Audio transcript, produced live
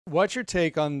What's your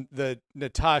take on the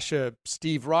Natasha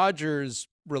Steve Rogers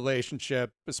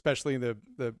relationship, especially in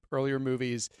the earlier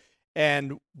movies,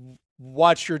 and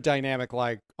what's your dynamic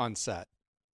like on set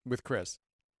with Chris?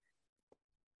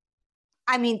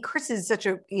 I mean, Chris is such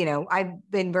a, I've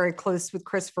been very close with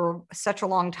Chris for such a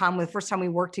long time. The first time we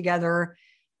worked together,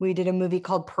 we did a movie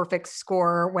called Perfect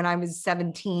Score when I was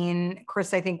 17.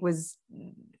 Chris, I think, was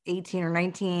 18 or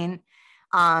 19.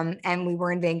 And we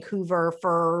were in Vancouver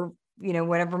for,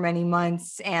 whatever many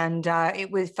months. And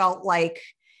felt like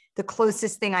the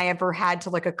closest thing I ever had to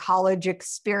like a college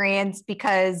experience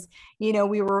because, we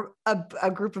were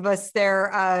a group of us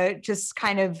there just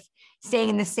kind of staying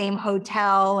in the same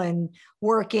hotel and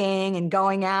working and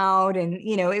going out. And,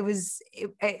 it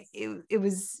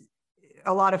was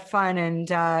a lot of fun.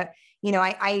 And, I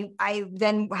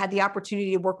then had the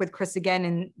opportunity to work with Chris again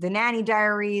in the Nanny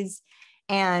Diaries.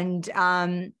 And,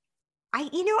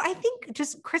 I think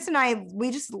just Chris and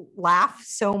we just laugh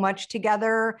so much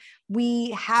together.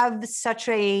 We have such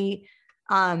a,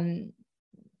 we're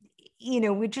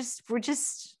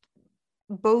just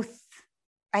both,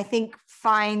 I think,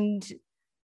 find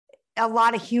a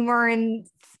lot of humor in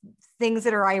things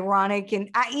that are ironic, and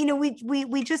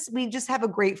we just have a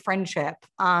great friendship.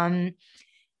 And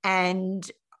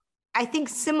I think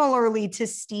similarly to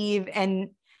Steve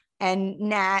and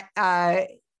Nat,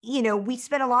 we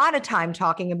spent a lot of time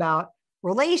talking about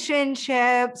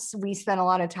relationships. We spent a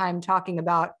lot of time talking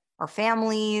about our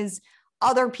families,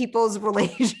 other people's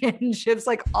relationships,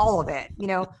 like all of it.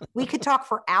 We could talk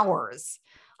for hours.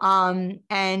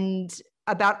 And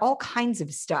about all kinds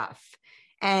of stuff.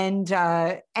 And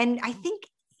I think,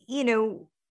 in a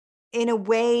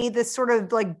way, the sort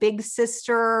of like big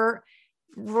sister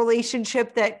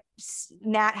relationship that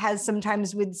Nat has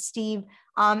sometimes with Steve,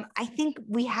 I think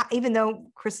we have, even though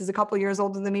Chris is a couple years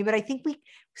older than me, but I think we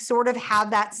sort of have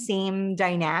that same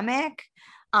dynamic,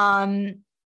 and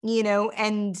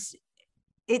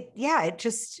it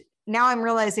just, now I'm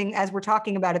realizing as we're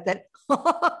talking about it that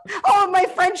oh, my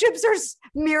friendships are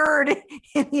mirrored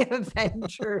in the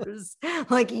Avengers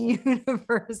like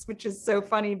universe, which is so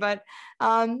funny. But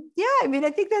I mean,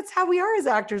 I think that's how we are as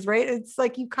actors, right? It's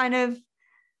like you kind of,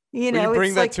 you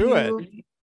bring it's that like to it.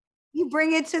 You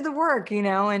bring it to the work,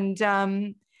 and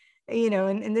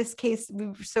in this case, we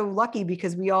were so lucky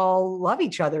because we all love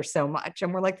each other so much,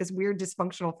 and we're like this weird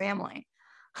dysfunctional family.